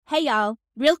Hey y'all,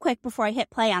 real quick before I hit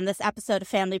play on this episode of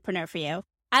Familypreneur for you,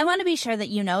 I want to be sure that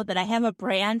you know that I have a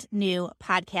brand new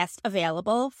podcast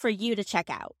available for you to check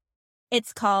out.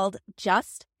 It's called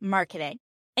Just Marketing,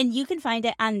 and you can find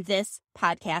it on this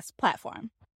podcast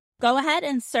platform. Go ahead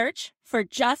and search for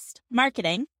Just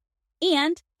Marketing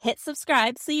and hit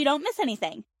subscribe so you don't miss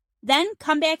anything. Then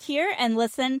come back here and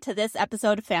listen to this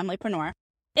episode of Familypreneur.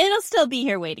 It'll still be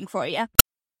here waiting for you.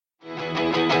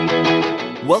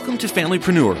 Welcome to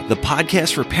Familypreneur, the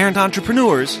podcast for parent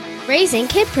entrepreneurs raising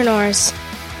kidpreneurs.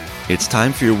 It's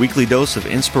time for your weekly dose of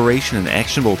inspiration and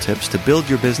actionable tips to build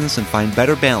your business and find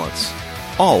better balance,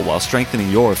 all while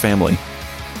strengthening your family.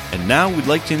 And now we'd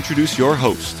like to introduce your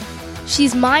host.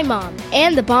 She's my mom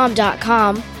and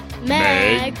thebomb.com,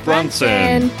 Meg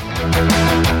Brunson.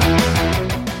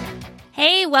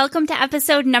 Hey, welcome to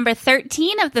episode number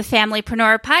 13 of the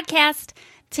Familypreneur podcast.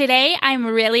 Today, I'm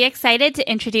really excited to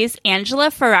introduce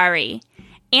Angela Ferrari.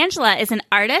 Angela is an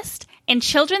artist and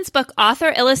children's book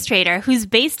author-illustrator who's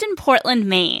based in Portland,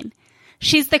 Maine.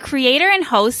 She's the creator and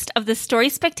host of the Story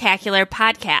Spectacular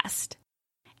podcast.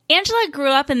 Angela grew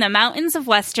up in the mountains of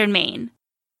Western Maine.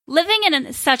 Living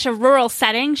in such a rural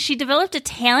setting, she developed a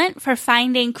talent for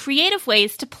finding creative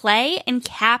ways to play and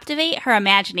captivate her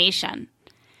imagination.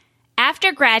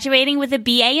 After graduating with a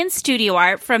BA in studio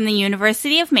art from the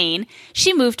University of Maine,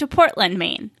 she moved to Portland,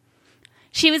 Maine.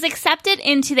 She was accepted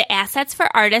into the Assets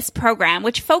for Artists program,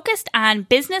 which focused on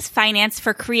business finance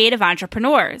for creative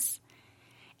entrepreneurs.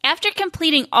 After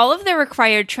completing all of the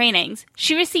required trainings,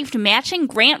 she received matching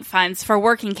grant funds for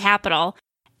working capital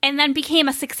and then became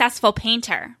a successful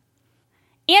painter.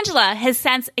 Angela has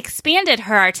since expanded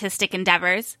her artistic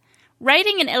endeavors,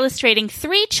 writing and illustrating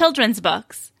 3 children's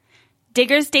books: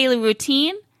 Digger's Daily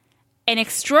Routine, An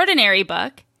Extraordinary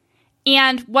Book,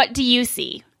 and What Do You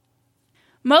See?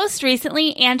 Most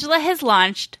recently, Angela has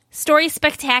launched Story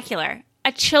Spectacular,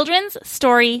 a children's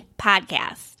story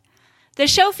podcast. The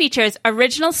show features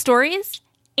original stories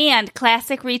and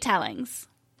classic retellings.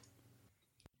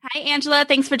 Hi, Angela.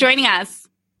 Thanks for joining us.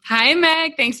 Hi,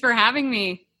 Meg. Thanks for having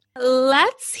me.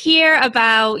 Let's hear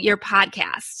about your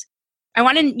podcast. I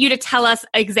wanted you to tell us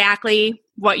exactly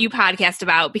what you podcast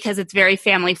about because it's very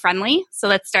family friendly. So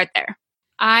let's start there.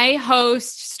 I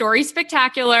host Story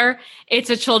Spectacular. It's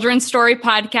a children's story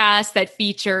podcast that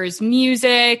features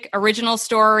music, original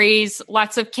stories,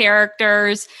 lots of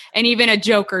characters, and even a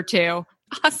joke or two.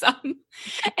 Awesome.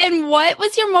 And what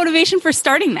was your motivation for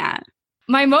starting that?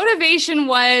 My motivation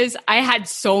was I had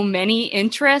so many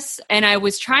interests, and I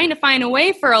was trying to find a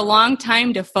way for a long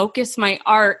time to focus my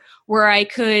art where I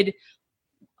could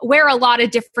wear a lot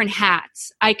of different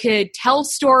hats. I could tell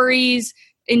stories,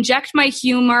 inject my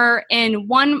humor, and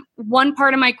one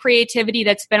part of my creativity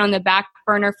that's been on the back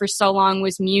burner for so long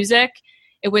was music.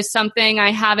 It was something I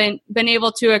haven't been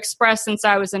able to express since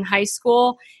I was in high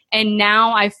school, and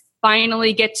now I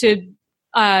finally get to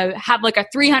have like a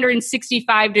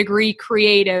 365-degree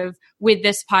creative with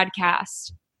this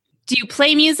podcast. Do you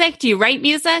play music? Do you write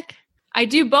music? I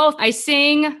do both. I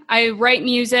sing, I write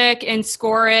music and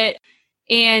score it.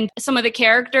 And some of the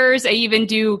characters, I even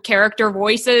do character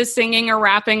voices, singing or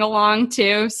rapping along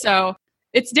too. So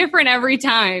it's different every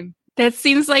time. That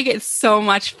seems like it's so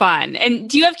much fun. And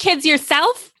do you have kids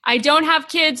yourself? I don't have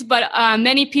kids, but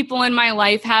many people in my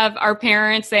life are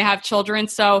parents. They have children.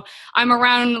 So I'm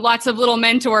around lots of little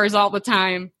mentors all the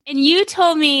time. And you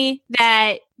told me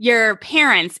that your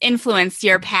parents influenced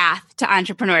your path to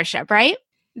entrepreneurship, right?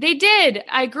 They did.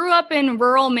 I grew up in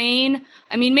rural Maine.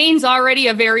 I mean, Maine's already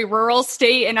a very rural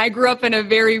state, and I grew up in a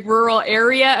very rural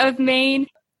area of Maine.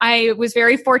 I was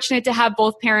very fortunate to have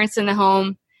both parents in the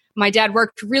home. My dad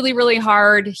worked really, really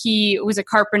hard. He was a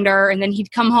carpenter, and then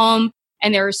he'd come home,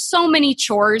 and there were so many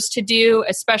chores to do,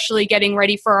 especially getting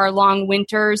ready for our long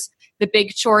winters. The big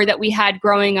chore that we had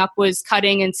growing up was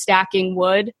cutting and stacking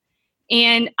wood.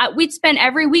 And we'd spend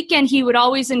every weekend, he would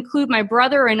always include my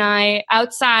brother and I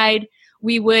outside.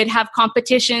 We would have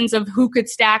competitions of who could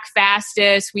stack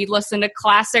fastest. We'd listen to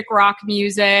classic rock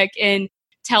music and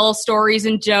tell stories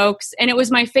and jokes. And it was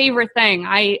my favorite thing.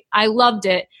 I loved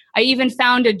it. I even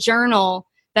found a journal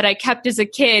that I kept as a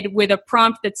kid with a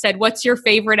prompt that said, "What's your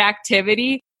favorite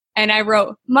activity?" And I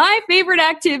wrote, "My favorite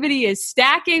activity is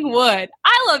stacking wood.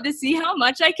 I love to see how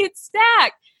much I could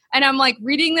stack." And I'm like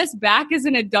reading this back as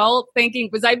an adult thinking,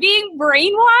 was I being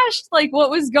brainwashed? Like,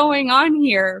 what was going on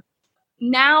here?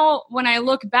 Now, when I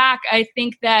look back, I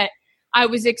think that I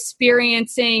was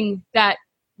experiencing that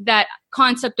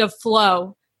concept of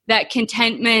flow, that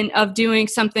contentment of doing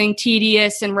something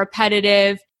tedious and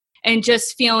repetitive and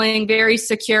just feeling very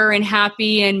secure and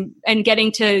happy and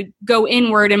getting to go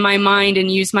inward in my mind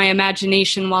and use my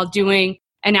imagination while doing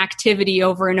an activity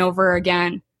over and over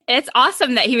again. It's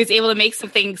awesome that he was able to make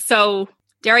something so,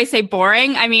 dare I say,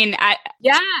 boring. I mean,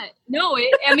 it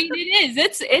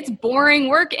is. It's boring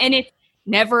work, and it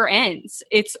never ends.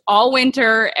 It's all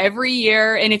winter every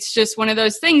year, and it's just one of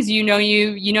those things. You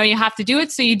have to do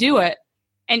it, so you do it.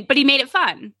 But he made it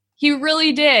fun. He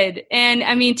really did. And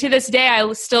I mean, to this day,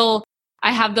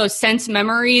 I have those sense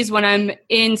memories when I'm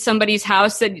in somebody's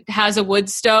house that has a wood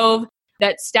stove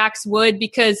that stacks wood,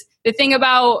 because the thing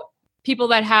about people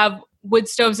that have wood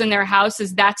stoves in their house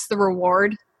is that's the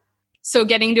reward. So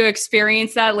getting to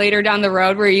experience that later down the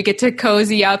road where you get to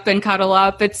cozy up and cuddle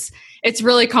up, it's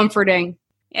really comforting.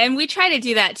 And we try to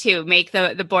do that too, make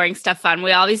the boring stuff fun.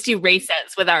 We always do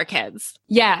races with our kids.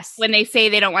 Yes. When they say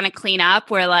they don't want to clean up,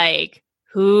 we're like,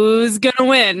 who's going to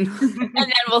win? And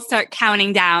then we'll start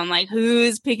counting down, like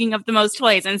who's picking up the most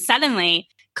toys. And suddenly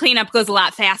cleanup goes a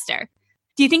lot faster.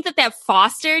 Do you think that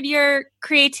fostered your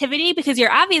creativity? Because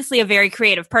you're obviously a very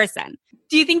creative person.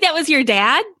 Do you think that was your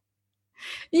dad?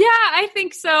 Yeah, I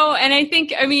think so. And I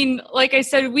think, like I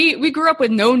said, we grew up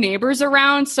with no neighbors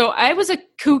around. So I was a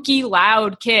kooky,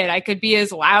 loud kid. I could be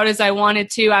as loud as I wanted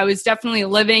to. I was definitely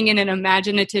living in an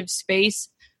imaginative space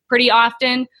pretty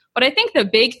often. But I think the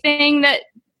big thing that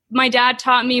my dad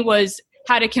taught me was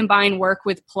how to combine work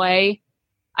with play.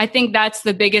 I think that's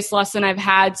the biggest lesson I've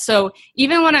had. So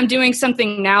even when I'm doing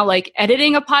something now, like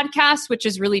editing a podcast, which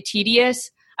is really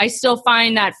tedious, I still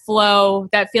find that flow,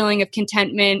 that feeling of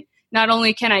contentment. Not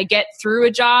only can I get through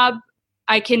a job,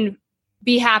 I can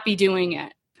be happy doing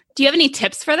it. Do you have any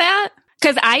tips for that?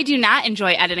 Because I do not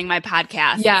enjoy editing my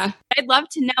podcast. Yeah. I'd love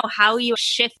to know how you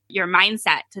shift your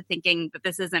mindset to thinking that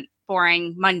this isn't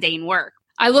boring, mundane work.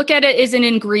 I look at it as an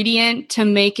ingredient to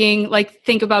making, like,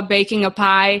 think about baking a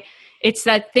pie. It's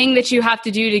that thing that you have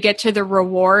to do to get to the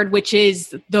reward, which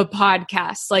is the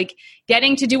podcast. Like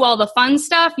getting to do all the fun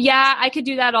stuff. Yeah, I could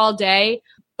do that all day.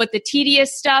 But the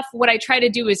tedious stuff, what I try to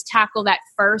do is tackle that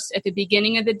first at the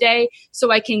beginning of the day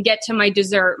so I can get to my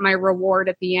dessert, my reward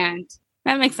at the end.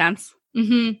 That makes sense.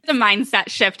 Mm-hmm. The mindset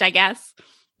shift, I guess.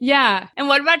 Yeah. And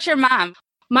what about your mom?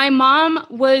 My mom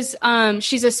was,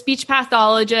 she's a speech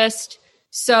pathologist.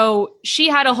 So she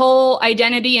had a whole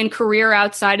identity and career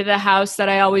outside of the house that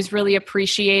I always really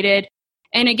appreciated.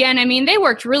 And again, they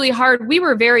worked really hard. We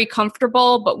were very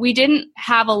comfortable, but we didn't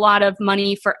have a lot of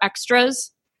money for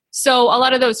extras. So a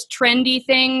lot of those trendy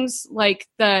things, like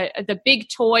the big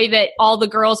toy that all the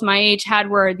girls my age had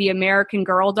were the American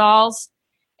Girl dolls.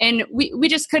 And we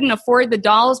just couldn't afford the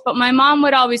dolls. But my mom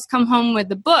would always come home with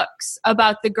the books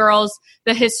about the girls,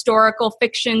 the historical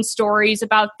fiction stories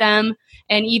about them,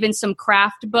 and even some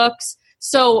craft books.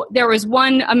 So there was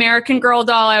one American Girl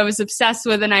doll I was obsessed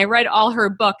with, and I read all her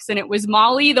books. And it was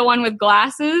Molly, the one with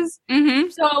glasses. Mm-hmm.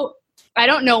 So I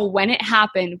don't know when it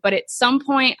happened, but at some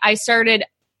point I started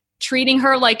treating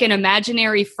her like an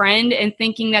imaginary friend and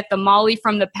thinking that the Molly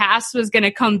from the past was going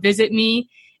to come visit me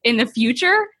in the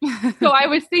future. So I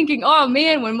was thinking, oh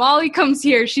man, when Molly comes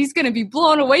here, she's going to be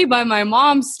blown away by my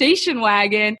mom's station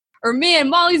wagon. Or man,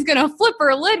 Molly's going to flip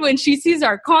her lid when she sees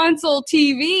our console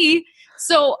TV.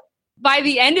 So by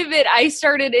the end of it, I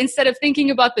started, instead of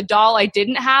thinking about the doll I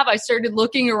didn't have, I started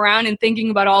looking around and thinking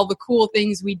about all the cool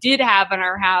things we did have in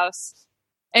our house.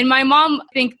 And my mom,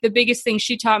 I think the biggest thing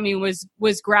she taught me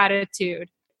was gratitude.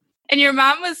 And your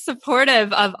mom was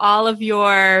supportive of all of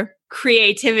your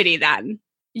creativity then.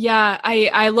 Yeah,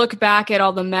 I look back at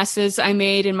all the messes I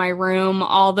made in my room.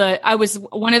 I was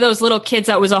one of those little kids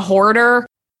that was a hoarder,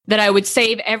 that I would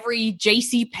save every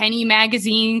JCPenney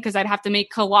magazine because I'd have to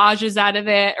make collages out of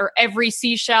it, or every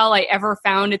seashell I ever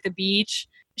found at the beach.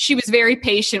 She was very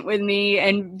patient with me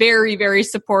and very, very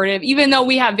supportive. Even though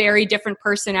we have very different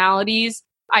personalities,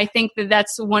 I think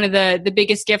that's one of the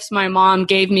biggest gifts my mom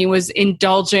gave me, was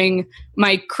indulging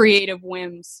my creative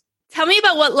whims. Tell me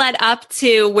about what led up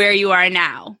to where you are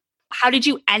now. How did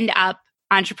you end up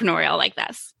entrepreneurial like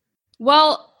this?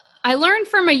 Well, I learned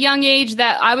from a young age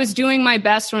that I was doing my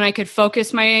best when I could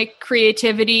focus my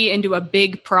creativity into a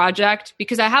big project,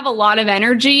 because I have a lot of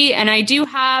energy and I do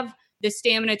have the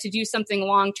stamina to do something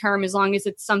long term as long as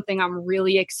it's something I'm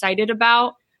really excited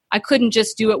about. I couldn't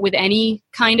just do it with any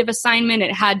kind of assignment.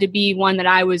 It had to be one that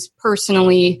I was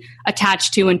personally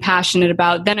attached to and passionate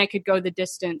about. Then I could go the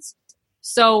distance.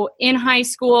 So in high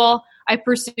school, I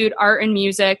pursued art and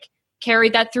music,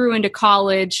 carried that through into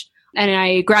college, and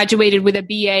I graduated with a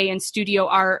BA in studio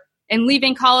art. And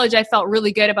leaving college, I felt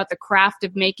really good about the craft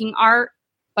of making art,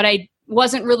 but I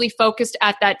wasn't really focused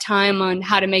at that time on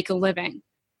how to make a living.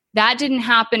 That didn't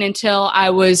happen until I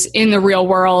was in the real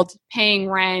world, paying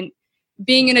rent,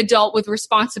 being an adult with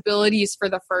responsibilities for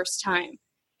the first time.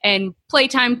 and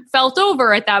playtime felt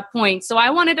over at that point. So I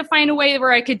wanted to find a way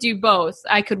where I could do both.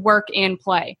 I could work and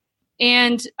play.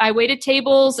 And I waited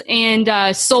tables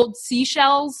and sold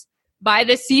seashells by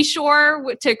the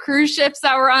seashore to cruise ships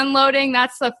that were unloading.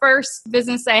 That's the first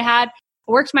business I had.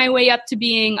 I worked my way up to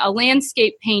being a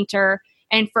landscape painter.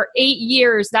 And for 8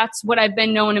 years, that's what I've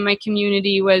been known in my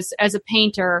community was as a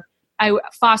painter. I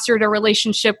fostered a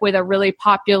relationship with a really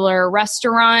popular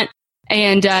restaurant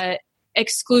and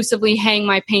exclusively hang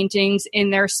my paintings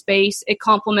in their space. It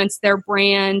complements their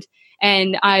brand.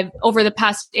 And I've, over the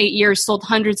past 8 years, sold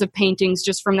hundreds of paintings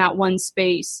just from that one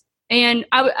space. And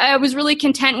I was really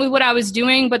content with what I was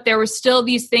doing, but there were still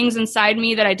these things inside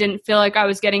me that I didn't feel like I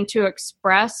was getting to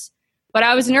express. But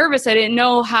I was nervous. I didn't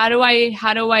know how do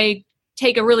I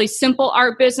take a really simple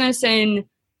art business and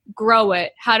grow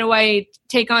it? How do I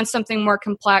take on something more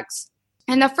complex?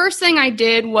 And the first thing I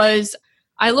did was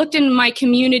I looked in my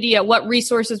community at what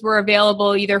resources were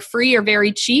available, either free or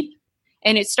very cheap.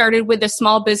 And it started with the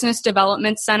Small Business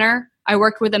Development Center. I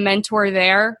worked with a mentor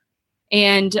there.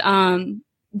 And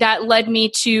that led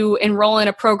me to enroll in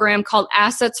a program called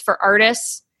Assets for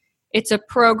Artists. It's a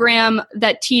program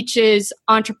that teaches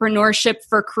entrepreneurship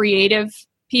for creative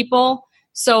people.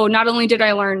 So not only did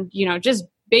I learn, just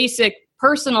basic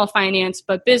personal finance,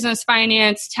 but business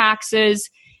finance, taxes.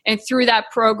 And through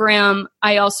that program,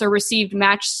 I also received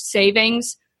matched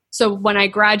savings. So when I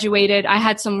graduated, I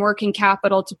had some working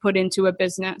capital to put into a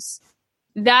business.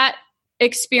 That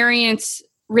experience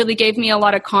really gave me a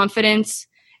lot of confidence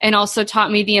and also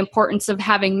taught me the importance of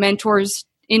having mentors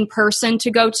in person to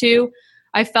go to.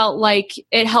 I felt like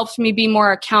it helped me be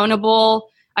more accountable.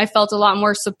 I felt a lot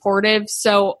more supportive.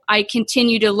 So I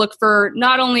continue to look for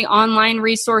not only online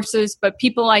resources, but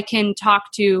people I can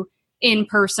talk to in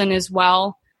person as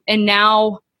well. And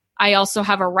now I also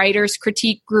have a writer's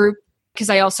critique group because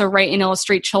I also write and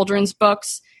illustrate children's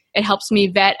books. It helps me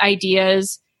vet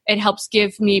ideas. It helps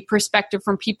give me perspective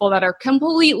from people that are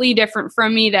completely different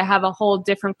from me, that have a whole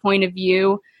different point of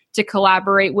view to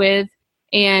collaborate with.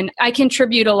 And I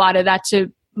contribute a lot of that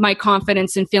to my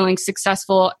confidence in feeling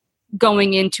successful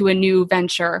going into a new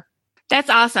venture. That's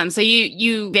awesome. So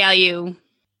you value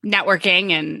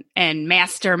networking and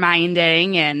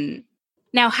masterminding. And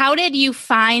now, how did you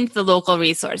find the local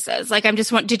resources?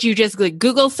 Did you just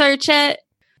Google search it?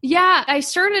 Yeah, I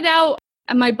started out.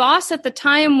 My boss at the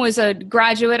time was a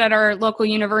graduate at our local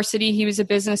university. He was a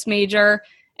business major.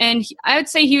 And I would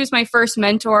say he was my first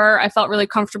mentor. I felt really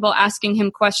comfortable asking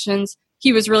him questions.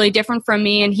 He was really different from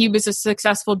me, and he was a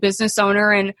successful business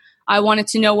owner. And I wanted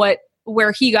to know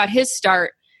where he got his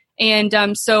start.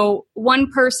 And so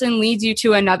one person leads you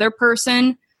to another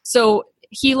person. So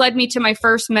he led me to my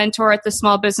first mentor at the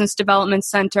Small Business Development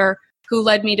Center, who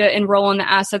led me to enroll in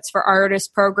the Assets for Artists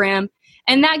program.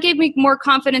 And that gave me more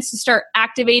confidence to start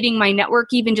activating my network,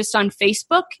 even just on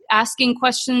Facebook, asking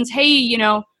questions. Hey,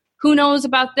 who knows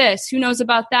about this? Who knows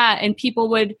about that? And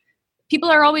people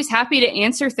are always happy to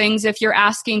answer things if you're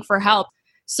asking for help.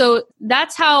 So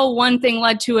that's how one thing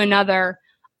led to another.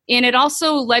 And it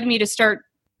also led me to start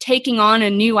taking on a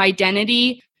new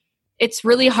identity. It's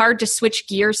really hard to switch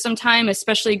gears sometimes,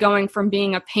 especially going from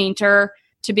being a painter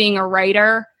to being a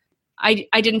writer. I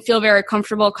didn't feel very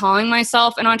comfortable calling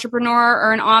myself an entrepreneur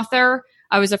or an author.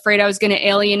 I was afraid I was going to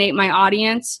alienate my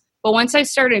audience. But once I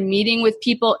started meeting with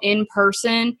people in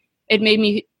person, it made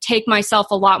me take myself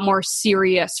a lot more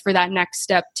serious for that next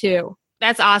step too.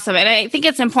 That's awesome. And I think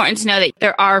it's important to know that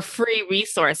there are free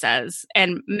resources,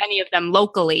 and many of them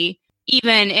locally,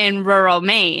 even in rural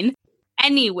Maine,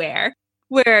 anywhere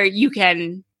where you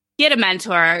can get a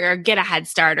mentor or get a head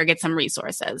start or get some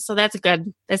resources. So that's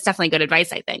definitely good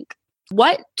advice, I think.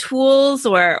 What tools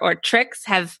or tricks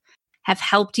have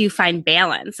helped you find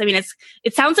balance? I mean,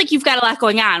 it sounds like you've got a lot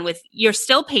going on with, you're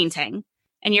still painting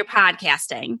and you're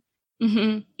podcasting.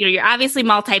 Mm-hmm. You're obviously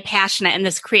multi-passionate in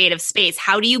this creative space.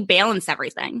 How do you balance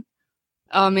everything?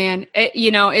 Oh man,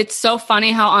 it's so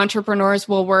funny how entrepreneurs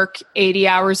will work 80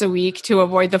 hours a week to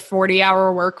avoid the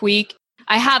 40-hour work week.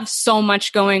 I have so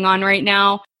much going on right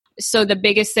now. So the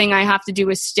biggest thing I have to do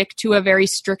is stick to a very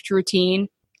strict routine.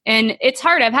 And it's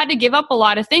hard. I've had to give up a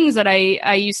lot of things that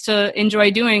I used to enjoy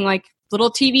doing, like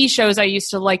little TV shows I used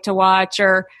to like to watch,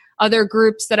 or other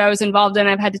groups that I was involved in.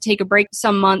 I've had to take a break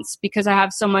some months because I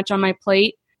have so much on my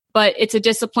plate. But it's a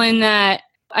discipline that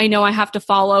I know I have to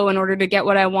follow in order to get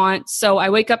what I want. So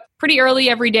I wake up pretty early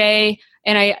every day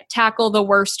and I tackle the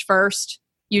worst first.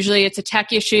 Usually it's a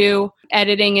tech issue,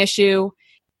 editing issue.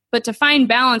 But to find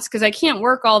balance, because I can't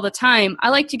work all the time, I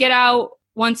like to get out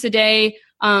once a day.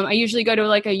 I usually go to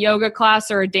like a yoga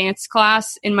class or a dance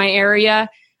class in my area.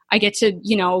 I get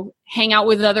to, hang out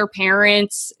with other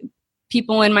parents,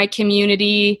 people in my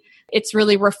community. It's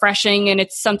really refreshing, and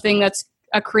it's something that's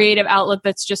a creative outlet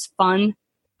that's just fun.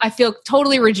 I feel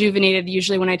totally rejuvenated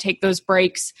usually when I take those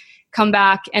breaks, come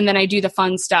back, and then I do the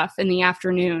fun stuff in the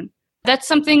afternoon. That's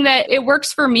something that it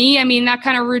works for me. I mean, that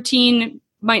kind of routine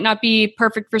might not be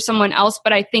perfect for someone else,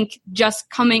 but I think just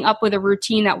coming up with a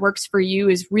routine that works for you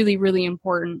is really, really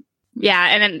important. Yeah.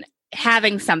 And then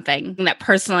having something that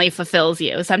personally fulfills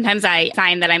you. Sometimes I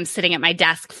find that I'm sitting at my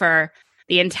desk for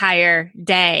the entire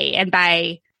day, and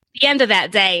by the end of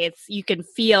that day, you can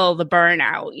feel the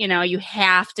burnout. You know, you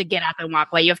have to get up and walk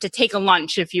away. You have to take a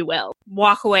lunch, if you will,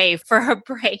 walk away for a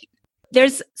break.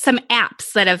 There's some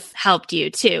apps that have helped you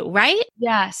too, right?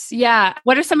 Yes. Yeah.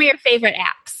 What are some of your favorite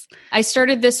apps? I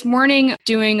started this morning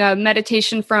doing a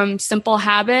meditation from Simple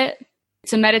Habit.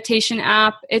 It's a meditation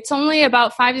app. It's only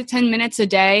about 5 to 10 minutes a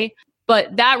day,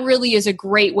 but that really is a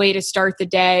great way to start the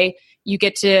day. You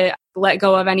get to let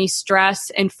go of any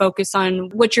stress and focus on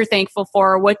what you're thankful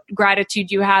for, what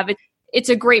gratitude you have. It's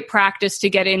a great practice to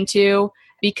get into,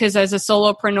 because as a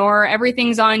solopreneur,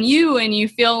 everything's on you, and you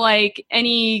feel like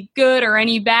any good or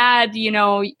any bad, you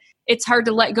know, it's hard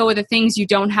to let go of the things you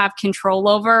don't have control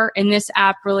over. And this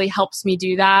app really helps me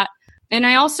do that. And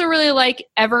I also really like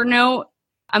Evernote.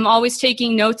 I'm always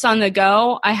taking notes on the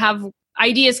go. I have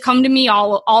ideas come to me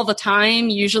all the time,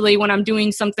 usually when I'm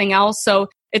doing something else. So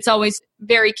it's always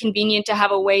very convenient to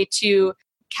have a way to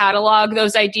catalog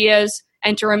those ideas,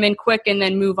 enter them in quick, and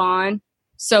then move on.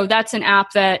 So that's an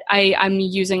app that I'm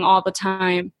using all the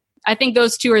time. I think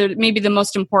those two are maybe the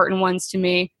most important ones to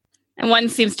me. And one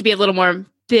seems to be a little more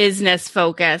business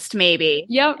focused, maybe.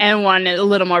 Yep. And one a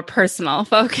little more personal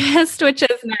focused, which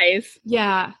is nice.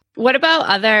 Yeah. What about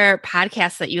other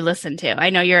podcasts that you listen to? I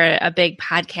know you're a big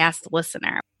podcast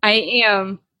listener. I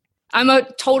am. I'm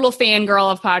a total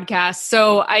fangirl of podcasts.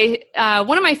 So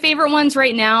one of my favorite ones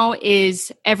right now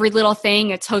is Every Little Thing.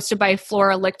 It's hosted by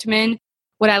Flora Lichtman.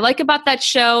 What I like about that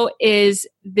show is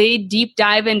they deep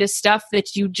dive into stuff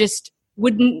that you just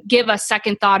wouldn't give a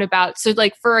second thought about. So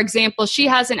like, for example, she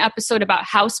has an episode about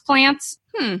houseplants.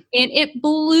 And it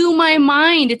blew my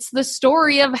mind. It's the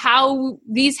story of how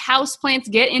these houseplants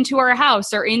get into our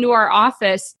house or into our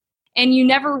office. And you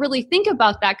never really think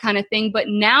about that kind of thing. But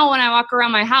now when I walk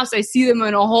around my house, I see them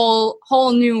in a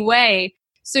whole new way.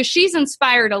 So she's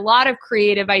inspired a lot of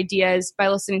creative ideas by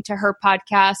listening to her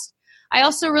podcast. I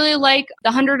also really like the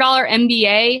 $100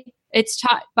 MBA. It's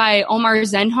taught by Omar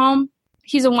Zenhom.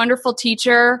 He's a wonderful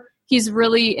teacher. He's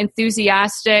really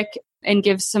enthusiastic and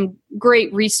gives some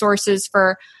great resources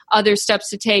for other steps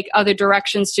to take, other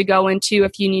directions to go into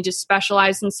if you need to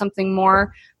specialize in something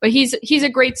more. But he's a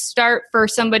great start for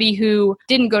somebody who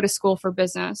didn't go to school for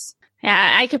business.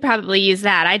 Yeah, I could probably use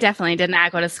that. I definitely did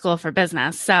not go to school for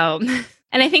business. So,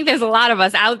 and I think there's a lot of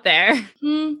us out there.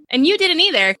 And you didn't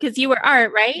either, because you were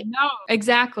art, right? No,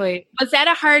 exactly. Was that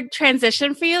a hard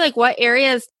transition for you? Like, what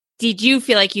areas did you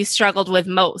feel like you struggled with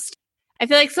most? I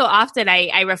feel like so often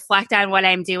I reflect on what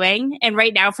I'm doing. And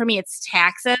right now for me, it's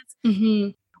taxes,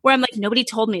 where I'm like, nobody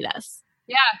told me this.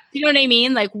 Yeah. You know what I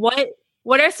mean? Like, what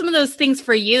are some of those things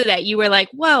for you that you were like,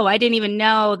 whoa, I didn't even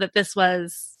know that this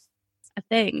was a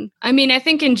thing? I mean, I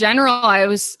think in general, I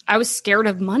was scared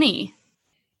of money.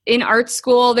 In art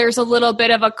school, there's a little bit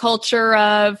of a culture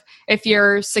of if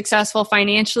you're successful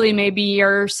financially, maybe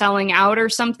you're selling out or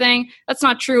something. That's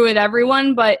not true with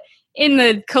everyone, but in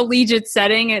the collegiate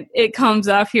setting, it comes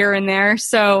up here and there.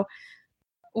 So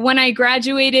when I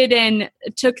graduated and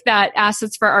took that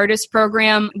Assets for Artists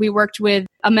program, we worked with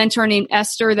a mentor named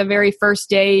Esther the very first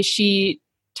day. She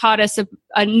taught us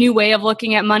a new way of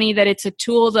looking at money, that it's a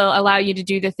tool to allow you to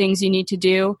do the things you need to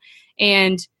do.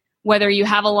 And whether you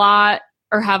have a lot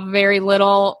or have very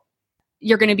little,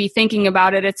 you're going to be thinking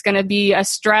about it. It's going to be a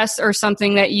stress or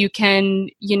something that you can,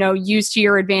 use to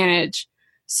your advantage.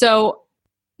 So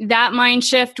that mind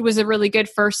shift was a really good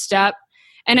first step.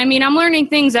 And I mean, I'm learning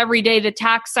things every day. The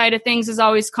tax side of things is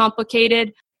always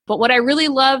complicated. But what I really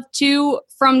love too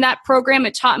from that program,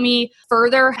 it taught me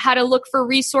further how to look for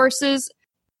resources.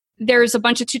 There's a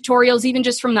bunch of tutorials, even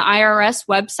just from the IRS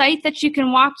website, that you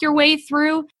can walk your way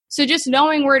through. So just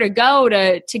knowing where to go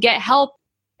to get help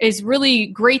is really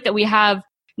great that we have.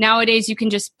 Nowadays, you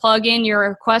can just plug in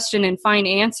your question and find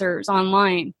answers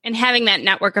online. And having that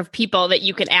network of people that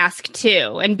you could ask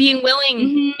to, and being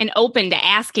willing and open to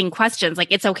asking questions. Like,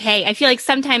 it's okay. I feel like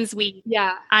sometimes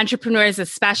entrepreneurs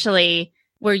especially,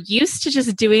 we're used to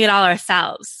just doing it all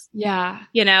ourselves. Yeah.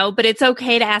 But it's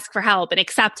okay to ask for help and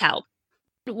accept help.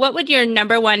 What would your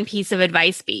number one piece of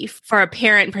advice be for a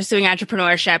parent pursuing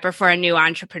entrepreneurship or for a new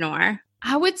entrepreneur?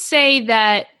 I would say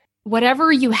that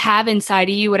whatever you have inside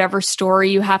of you, whatever story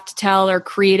you have to tell or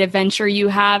creative venture you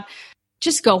have,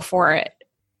 just go for it.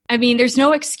 I mean, there's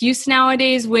no excuse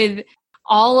nowadays with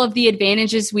all of the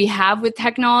advantages we have with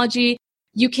technology.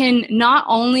 You can not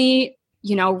only,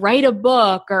 write a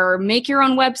book or make your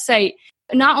own website.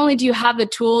 Not only do you have the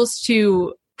tools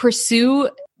to pursue,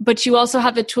 but you also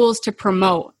have the tools to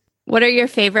promote. What are your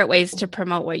favorite ways to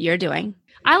promote what you're doing?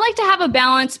 I like to have a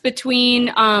balance between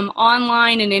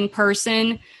online and in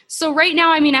person. So right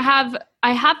now, I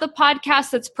have the podcast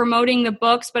that's promoting the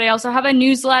books, but I also have a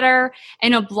newsletter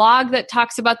and a blog that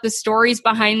talks about the stories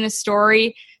behind the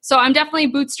story. So I'm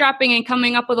definitely bootstrapping and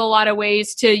coming up with a lot of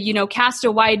ways to, cast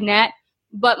a wide net.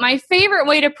 But my favorite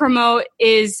way to promote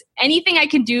is anything I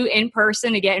can do in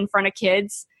person to get in front of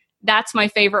kids. That's my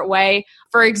favorite way.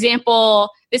 For example,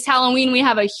 this Halloween, we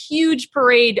have a huge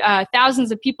parade,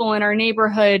 thousands of people in our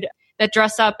neighborhood that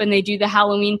dress up and they do the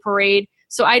Halloween parade.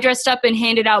 So I dressed up and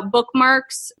handed out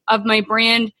bookmarks of my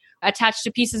brand attached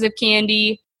to pieces of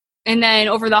candy. And then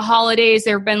over the holidays,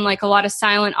 there have been a lot of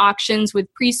silent auctions with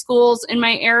preschools in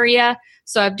my area.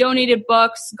 So I've donated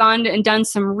books, gone and done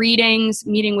some readings,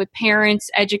 meeting with parents,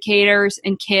 educators,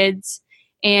 and kids.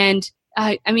 And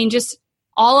just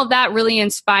all of that really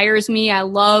inspires me. I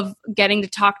love getting to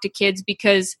talk to kids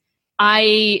because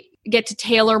I get to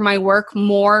tailor my work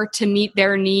more to meet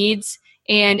their needs.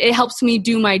 And it helps me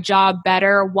do my job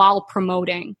better while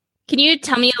promoting. Can you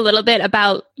tell me a little bit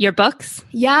about your books?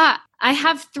 Yeah, I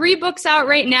have 3 books out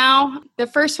right now. The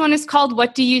first one is called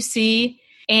What Do You See?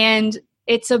 And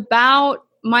it's about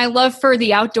my love for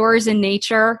the outdoors and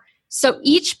nature. So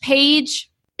each page,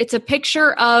 it's a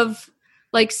picture of,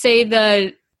 say,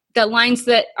 the lines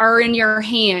that are in your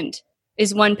hand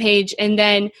is one page. And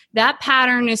then that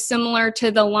pattern is similar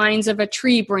to the lines of a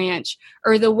tree branch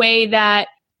or the way that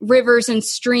rivers and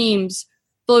streams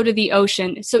flow to the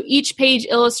ocean. So each page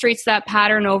illustrates that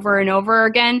pattern over and over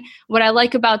again. What I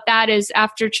like about that is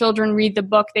after children read the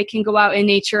book, they can go out in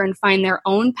nature and find their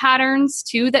own patterns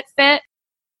too that fit.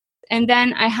 And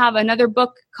then I have another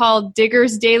book called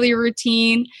Digger's Daily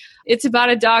Routine. It's about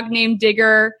a dog named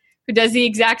Digger who does the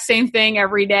exact same thing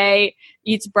every day,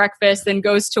 eats breakfast, then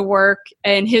goes to work.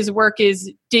 And his work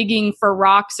is digging for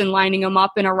rocks and lining them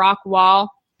up in a rock wall.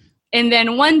 And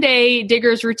then one day,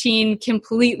 Digger's routine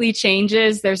completely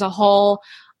changes. There's a whole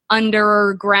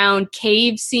underground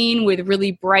cave scene with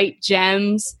really bright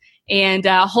gems, and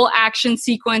a whole action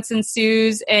sequence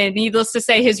ensues. And needless to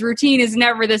say, his routine is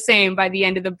never the same by the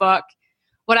end of the book.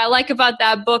 What I like about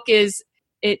that book is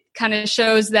it kind of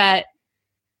shows that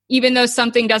even though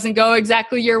something doesn't go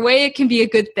exactly your way, it can be a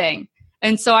good thing.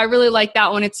 And so I really like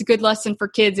that one. It's a good lesson for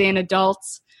kids and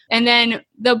adults. And then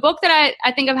the book that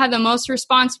I think I've had the most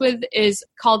response with is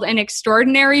called An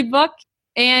Extraordinary Book.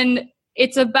 And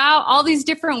it's about all these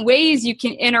different ways you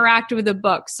can interact with a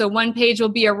book. So one page will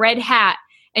be a red hat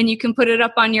and you can put it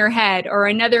up on your head. Or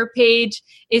another page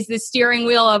is the steering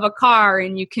wheel of a car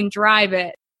and you can drive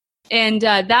it. And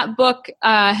that book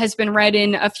has been read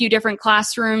in a few different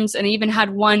classrooms, and I even had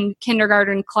one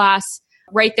kindergarten class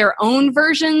write their own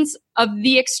versions of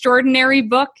the extraordinary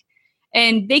book.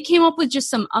 And they came up with just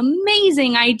some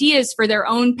amazing ideas for their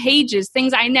own pages,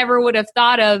 things I never would have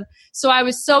thought of. So I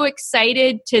was so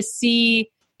excited to see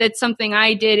that something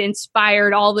I did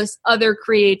inspired all this other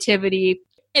creativity.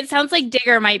 It sounds like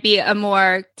Digger might be a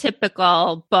more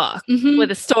typical book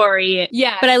with a story.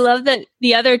 Yeah. But I love that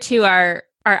the other 2 are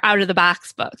out of the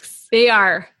box books. They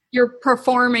are. You're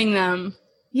performing them.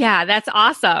 Yeah, that's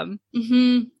awesome.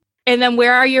 And then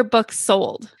where are your books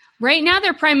sold? Right now,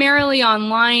 they're primarily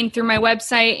online through my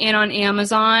website and on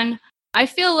Amazon. I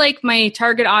feel like my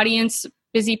target audience,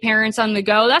 busy parents on the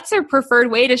go, that's their preferred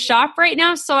way to shop right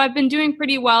now. So I've been doing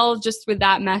pretty well just with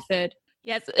that method.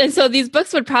 Yes. And so these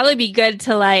books would probably be good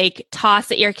to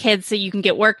toss at your kids so you can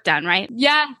get work done, right?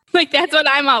 Yeah. That's what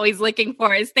I'm always looking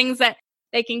for, is things that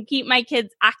they can keep my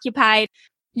kids occupied.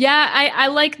 Yeah, I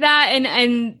like that.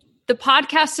 And the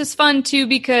podcast is fun too,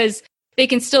 because they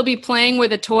can still be playing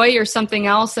with a toy or something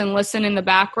else and listen in the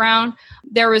background.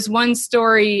 There was one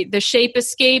story, The Shape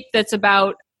Escape, that's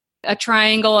about a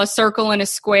triangle, a circle, and a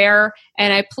square.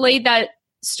 And I played that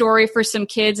story for some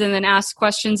kids and then asked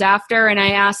questions after. And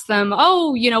I asked them,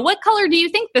 what color do you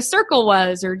think the circle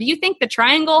was? Or do you think the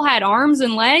triangle had arms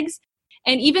and legs?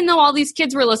 And even though all these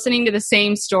kids were listening to the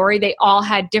same story, they all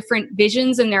had different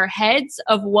visions in their heads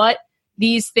of what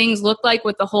these things look like,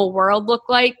 what the whole world looked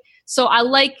like. So I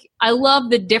love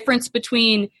the difference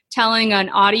between telling an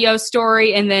audio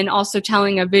story and then also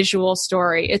telling a visual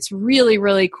story. It's really,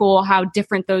 really cool how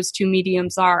different those 2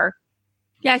 mediums are.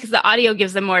 Yeah, because the audio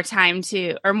gives them more time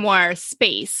or more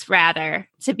space, rather,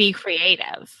 to be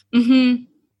creative.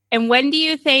 And when do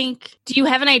you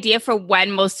have an idea for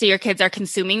when most of your kids are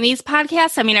consuming these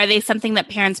podcasts? I mean, are they something that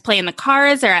parents play in the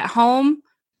cars or at home?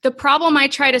 The problem I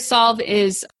try to solve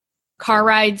is car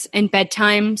rides and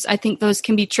bedtimes. I think those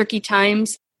can be tricky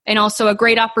times, and also a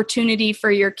great opportunity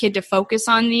for your kid to focus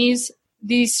on these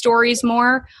stories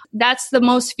more. That's the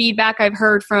most feedback I've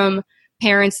heard from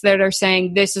parents that are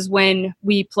saying, this is when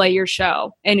we play your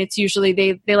show. And it's usually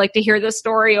they like to hear the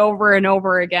story over and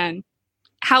over again.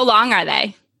 How long are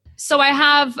they? So I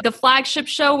have the flagship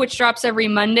show, which drops every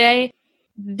Monday.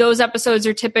 Those episodes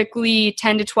are typically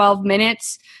 10 to 12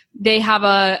 minutes. They have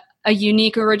a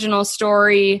unique original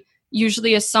story,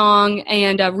 usually a song,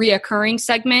 and a reoccurring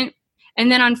segment. And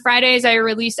then on Fridays, I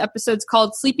release episodes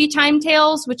called Sleepy Time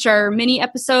Tales, which are mini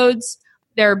episodes.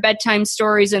 They're bedtime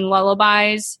stories and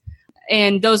lullabies.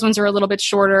 And those ones are a little bit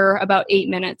shorter, about 8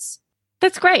 minutes.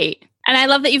 That's great. And I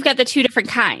love that you've got the two different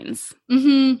kinds.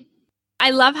 Mm-hmm. I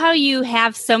love how you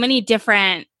have so many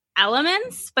different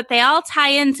elements, but they all tie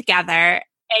in together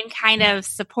and kind of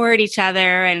support each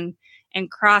other and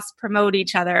cross-promote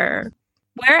each other.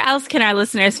 Where else can our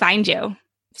listeners find you?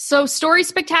 So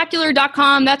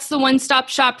StorySpectacular.com, that's the one-stop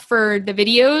shop for the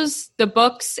videos, the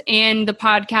books, and the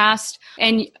podcast.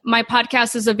 And my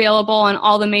podcast is available on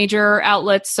all the major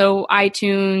outlets, so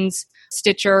iTunes,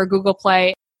 Stitcher, Google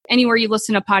Play, anywhere you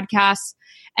listen to podcasts.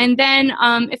 And then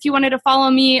if you wanted to follow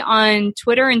me on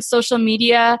Twitter and social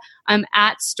media, I'm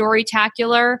at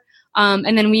Storytacular.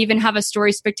 And then we even have a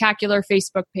Story Spectacular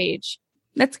Facebook page.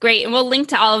 That's great. And we'll link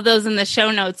to all of those in the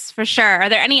show notes for sure. Are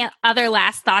there any other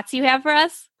last thoughts you have for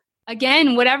us?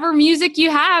 Again, whatever music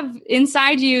you have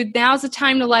inside you, now's the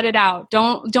time to let it out.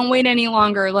 Don't wait any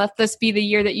longer. Let this be the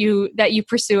year that you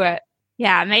pursue it.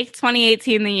 Yeah, make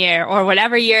 2018 the year, or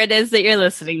whatever year it is that you're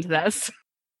listening to this.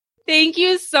 Thank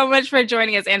you so much for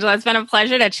joining us, Angela. It's been a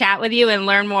pleasure to chat with you and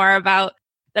learn more about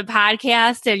the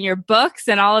podcast and your books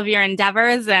and all of your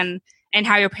endeavors and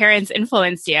how your parents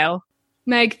influenced you.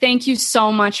 Meg, thank you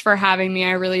so much for having me.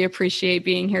 I really appreciate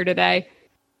being here today.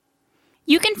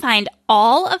 You can find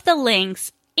all of the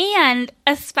links and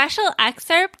a special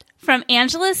excerpt from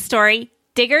Angela's story,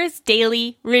 Digger's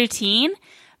Daily Routine,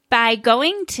 by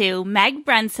going to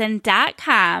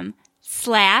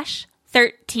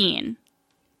megbrunson.com/13.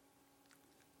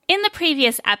 In the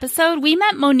previous episode, we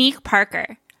met Monique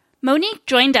Parker. Monique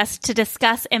joined us to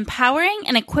discuss empowering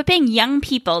and equipping young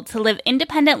people to live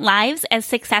independent lives as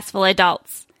successful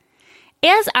adults.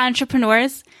 As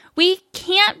entrepreneurs, we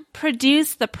can't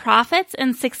produce the profits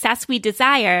and success we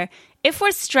desire if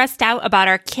we're stressed out about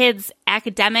our kids'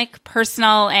 academic,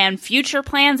 personal, and future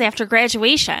plans after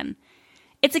graduation.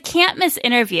 It's a can't-miss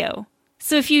interview,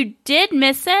 so if you did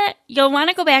miss it, you'll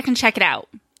want to go back and check it out.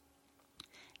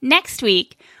 Next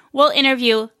week, we'll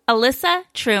interview Alyssa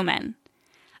Truman.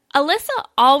 Alyssa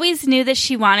always knew that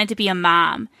she wanted to be a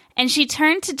mom, and she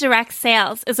turned to direct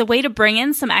sales as a way to bring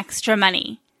in some extra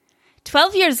money.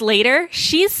 12 years later,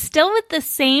 she's still with the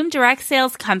same direct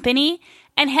sales company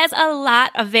and has a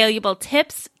lot of valuable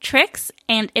tips, tricks,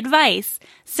 and advice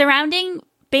surrounding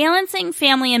balancing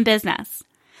family and business.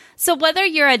 So whether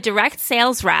you're a direct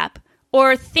sales rep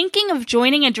or thinking of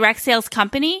joining a direct sales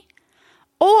company,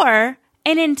 or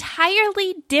an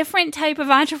entirely different type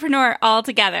of entrepreneur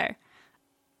altogether,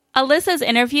 Alyssa's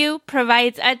interview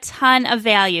provides a ton of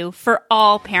value for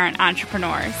all parent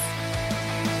entrepreneurs.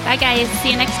 Bye guys,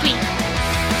 see you next week.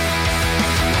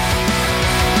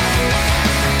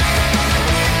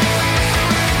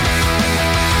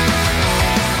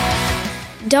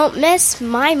 Don't miss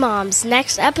my mom's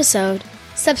next episode.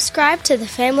 Subscribe to the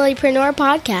Familypreneur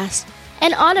podcast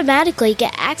and automatically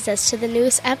get access to the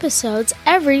newest episodes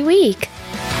every week.